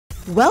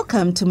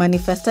Welcome to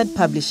Manifested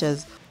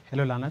Publishers.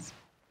 Hello learners,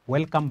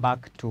 welcome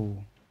back to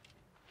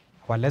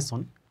our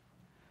lesson.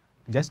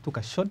 Just took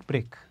a short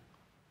break.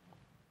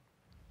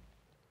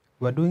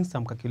 We are doing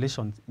some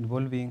calculations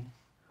involving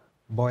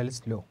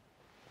Boyle's law.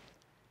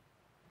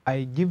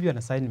 I give you an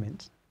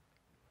assignment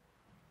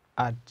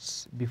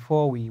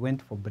before we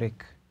went for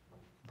break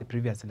the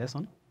previous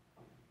lesson.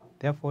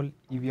 Therefore,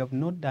 if you have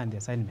not done the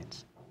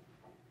assignment,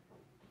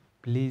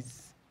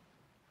 please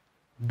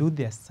do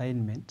the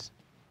assignment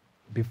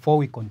before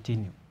we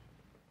continue.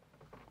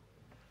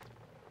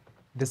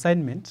 The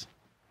assignment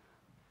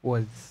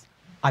was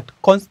at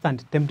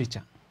constant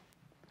temperature,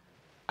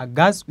 a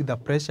gas with a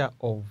pressure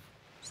of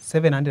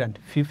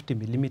 750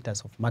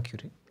 millimeters of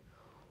mercury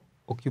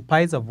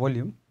occupies a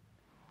volume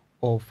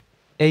of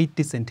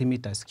 80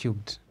 centimeters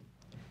cubed.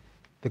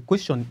 The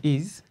question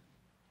is,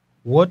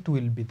 what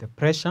will be the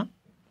pressure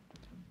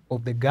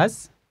of the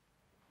gas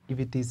if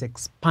it is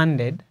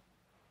expanded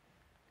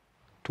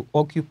to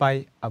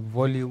occupy a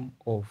volume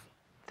of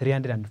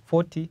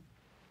 340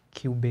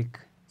 cubic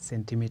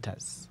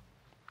centimeters?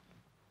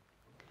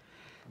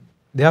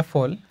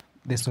 Therefore,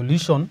 the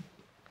solution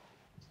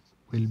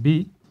will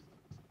be,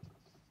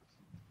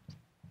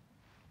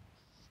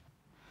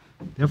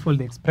 therefore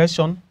the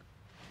expression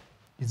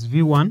is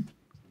V1,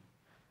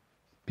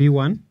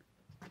 P1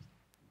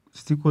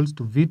 is equals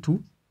to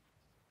V2,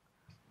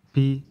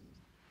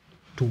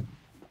 P2,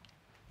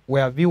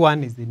 where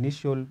V1 is the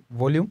initial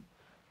volume,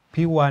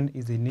 P1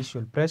 is the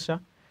initial pressure,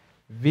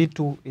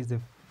 V2 is the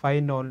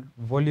final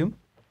volume,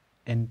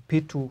 and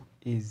P2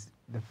 is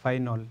the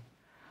final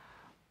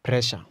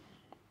pressure.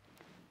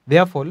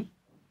 Therefore,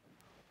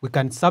 we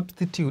can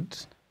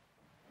substitute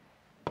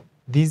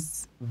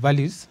these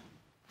values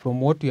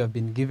from what we have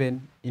been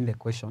given in the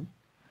question.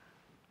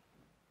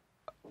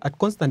 At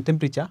constant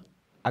temperature,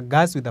 a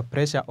gas with a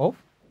pressure of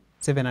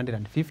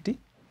 750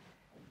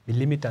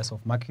 millimeters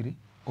of mercury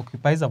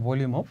occupies a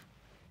volume of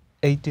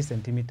 80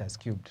 centimeters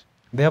cubed.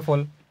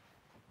 Therefore,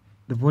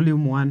 the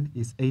volume 1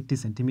 is 80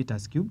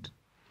 centimeters cubed.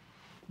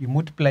 You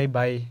multiply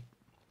by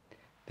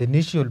the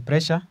initial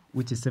pressure,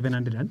 which is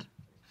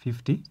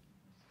 750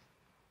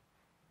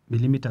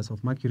 millimeters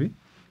of mercury,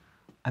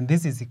 and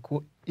this is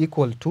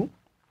equal to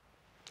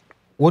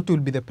what will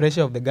be the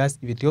pressure of the gas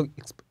if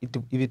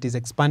it is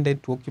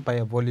expanded to occupy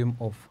a volume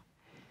of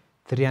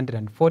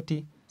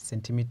 340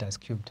 centimeters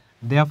cubed.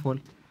 Therefore,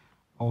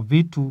 our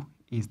V2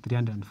 is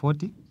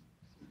 340.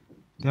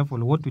 Therefore,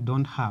 what we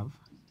don't have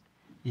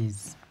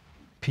is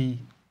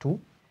P2,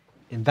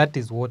 and that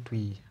is what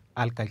we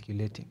are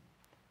calculating.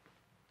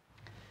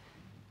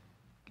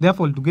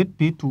 Therefore, to get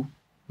P2,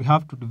 we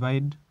have to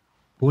divide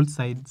both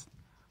sides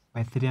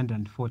by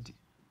 340.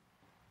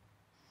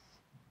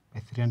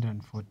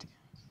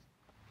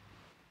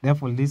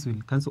 Therefore, this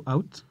will cancel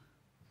out,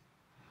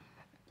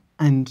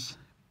 and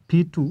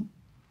P2 you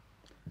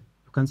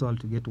cancel out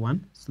to get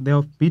 1. So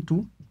therefore,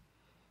 P2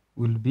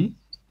 will be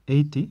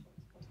 80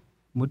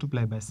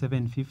 multiplied by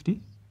 750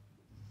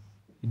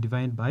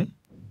 divided by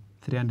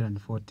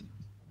 340,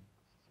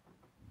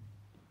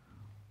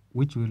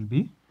 which will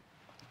be,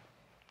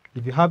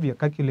 if you have your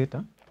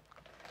calculator,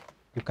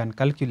 you can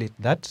calculate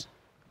that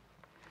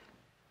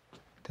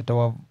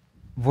our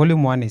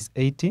volume 1 is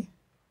 80,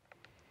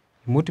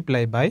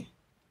 multiply by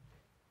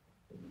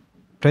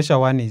pressure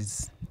 1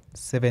 is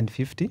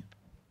 750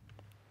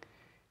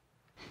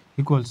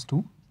 equals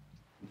to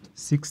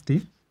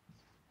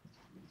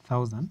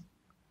 60,000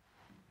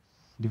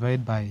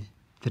 divided by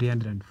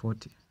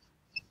 340.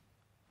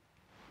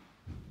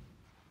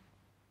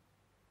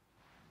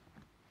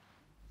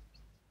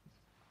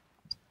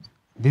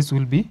 This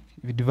will be,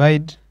 if you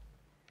divide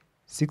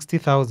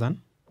 60,000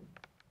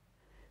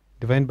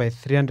 divided by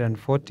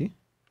 340,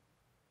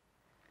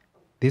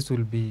 this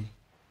will be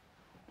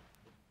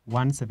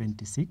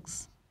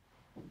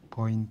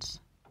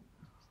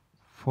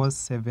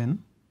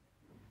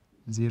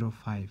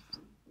 176.4705.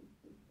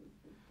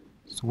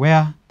 So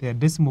where there are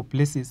decimal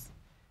places,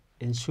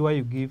 ensure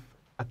you give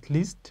at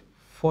least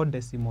 4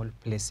 decimal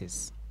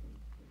places.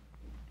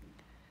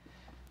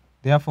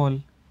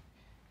 Therefore,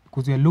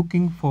 because we are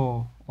looking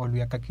for, or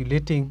we are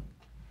calculating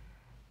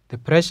the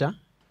pressure,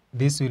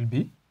 this will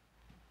be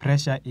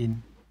pressure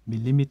in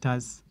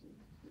millimeters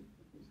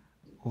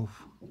of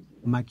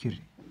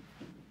mercury.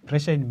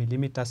 Pressure in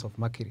millimeters of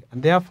mercury.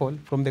 And therefore,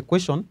 from the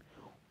question,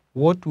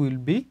 what will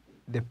be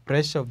the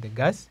pressure of the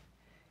gas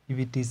if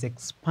it is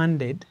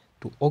expanded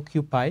to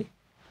occupy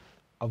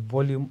a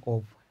volume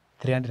of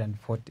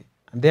 340?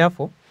 And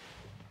therefore,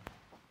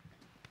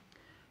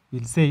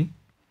 we'll say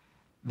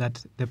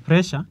that the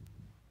pressure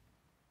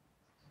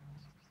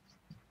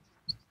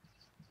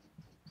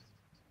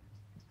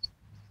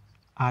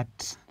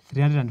at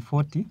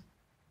 340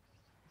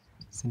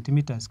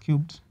 centimeters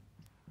cubed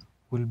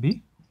will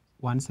be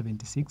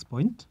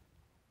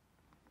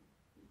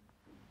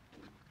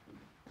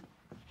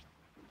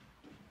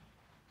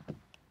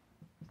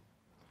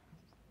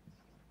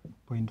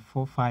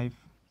 176.4705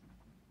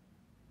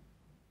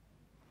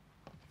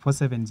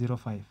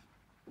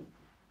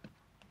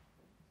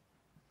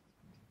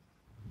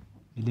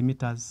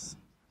 millimeters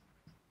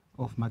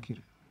of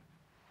mercury.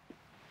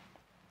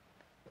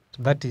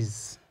 So that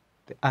is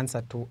the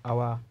answer to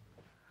our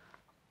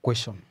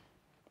question.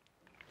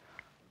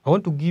 I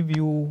want to give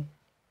you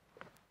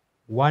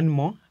one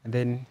more and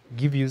then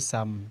give you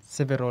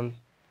several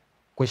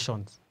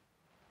questions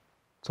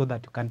so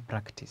that you can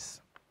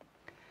practice.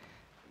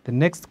 The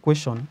next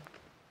question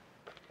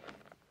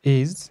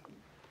is,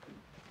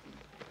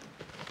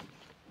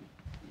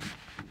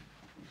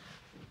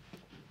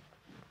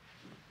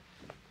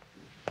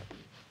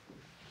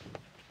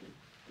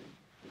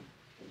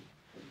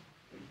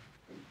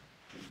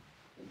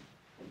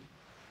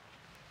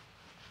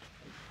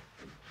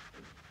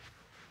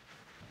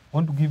 I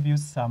want to give you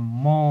some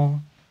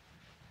more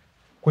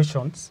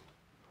questions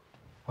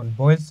on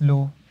Boyle's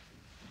law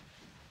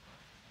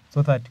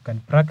so that you can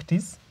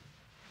practice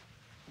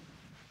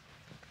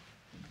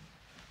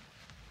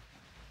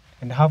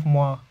and have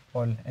more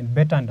and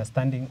better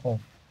understanding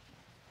of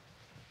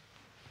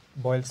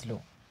Boyle's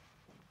law.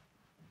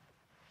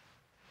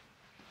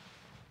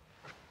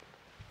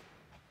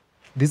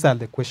 These are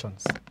the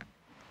questions.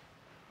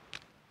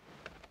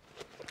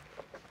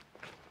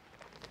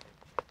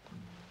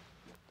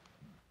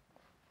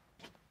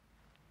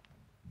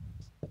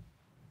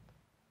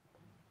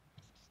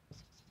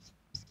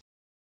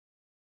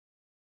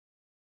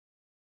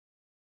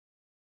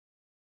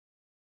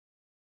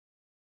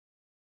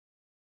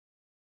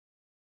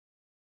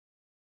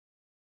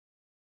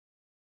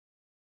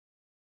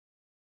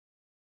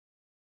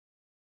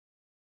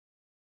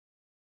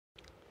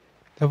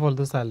 Therefore,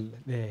 those are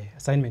the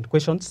assignment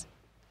questions.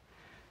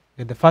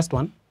 The first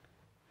one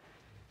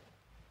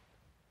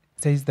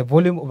says the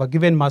volume of a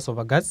given mass of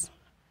a gas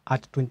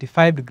at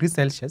 25 degrees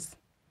Celsius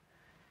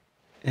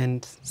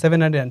and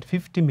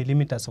 750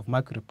 millimeters of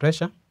mercury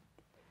pressure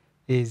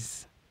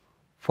is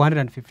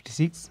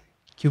 456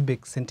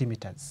 cubic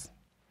centimeters.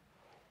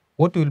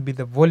 What will be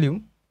the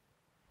volume,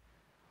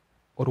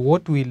 or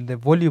what will the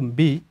volume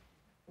be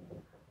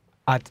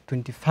at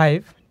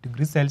 25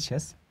 degrees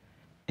Celsius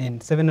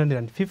and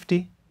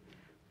 750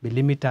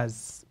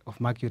 millimeters of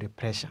mercury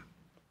pressure?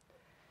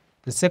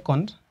 The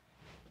second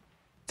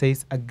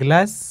says a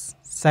glass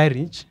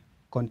syringe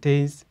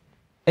contains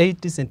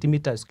 80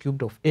 centimeters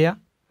cubed of air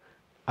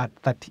at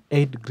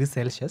 38 degrees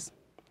Celsius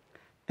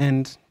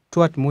and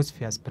 2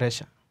 atmospheres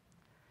pressure.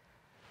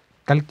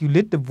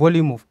 Calculate the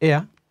volume of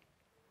air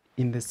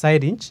in the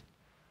syringe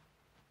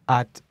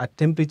at a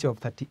temperature of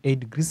 38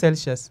 degrees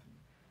Celsius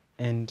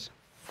and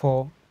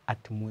 4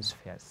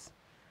 atmospheres.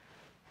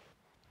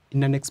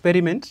 In an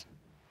experiment,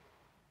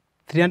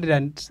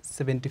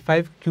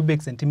 375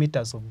 cubic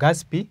centimeters of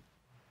gas P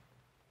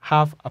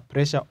have a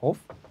pressure of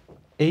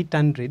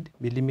 800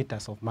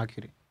 millimeters of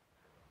mercury.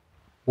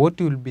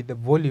 What will be the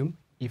volume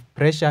if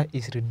pressure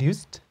is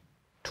reduced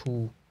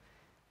to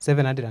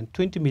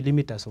 720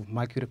 millimeters of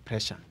mercury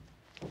pressure?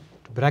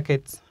 To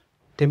brackets,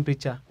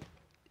 temperature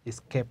is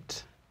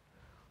kept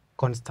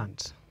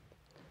constant.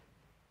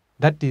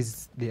 That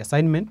is the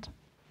assignment.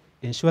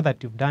 Ensure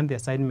that you've done the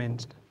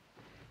assignment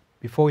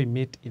before we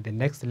meet in the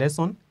next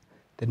lesson.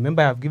 Then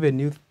remember, I have given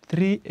you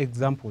 3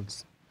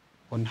 examples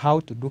on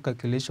how to do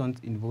calculations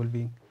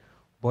involving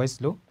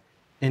Boyle's law,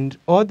 and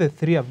all the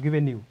 3 I've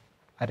given you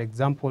are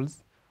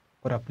examples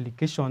or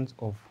applications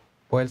of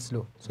Boyle's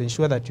law. So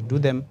ensure that you do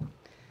them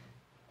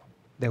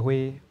the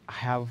way I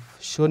have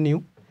shown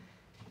you,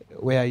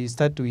 where you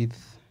start with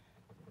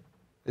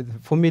the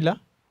formula,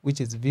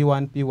 which is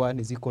V1 P1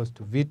 is equals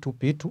to V2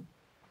 P2.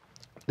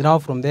 Now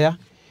from there,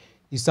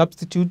 you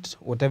substitute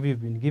whatever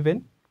you've been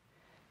given.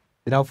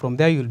 Now from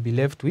there, you'll be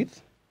left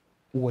with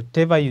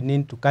whatever you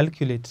need to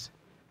calculate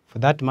for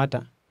that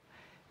matter.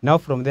 Now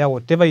from there,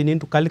 whatever you need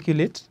to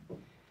calculate,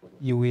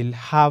 you will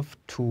have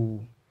to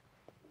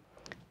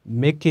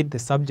make it the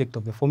subject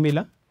of the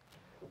formula.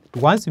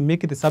 Once you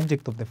make it the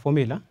subject of the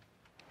formula,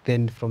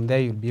 then from there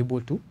you'll be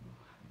able to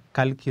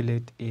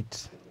calculate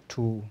it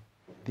to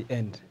the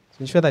end.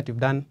 So ensure that you've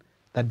done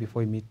that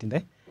before we meet in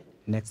the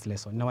next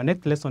lesson. In our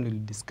next lesson,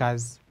 we'll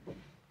discuss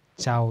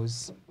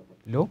Charles'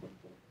 law.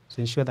 So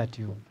ensure that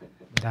you've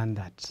done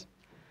that.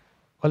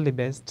 All the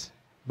best.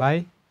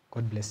 Bye.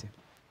 God bless you.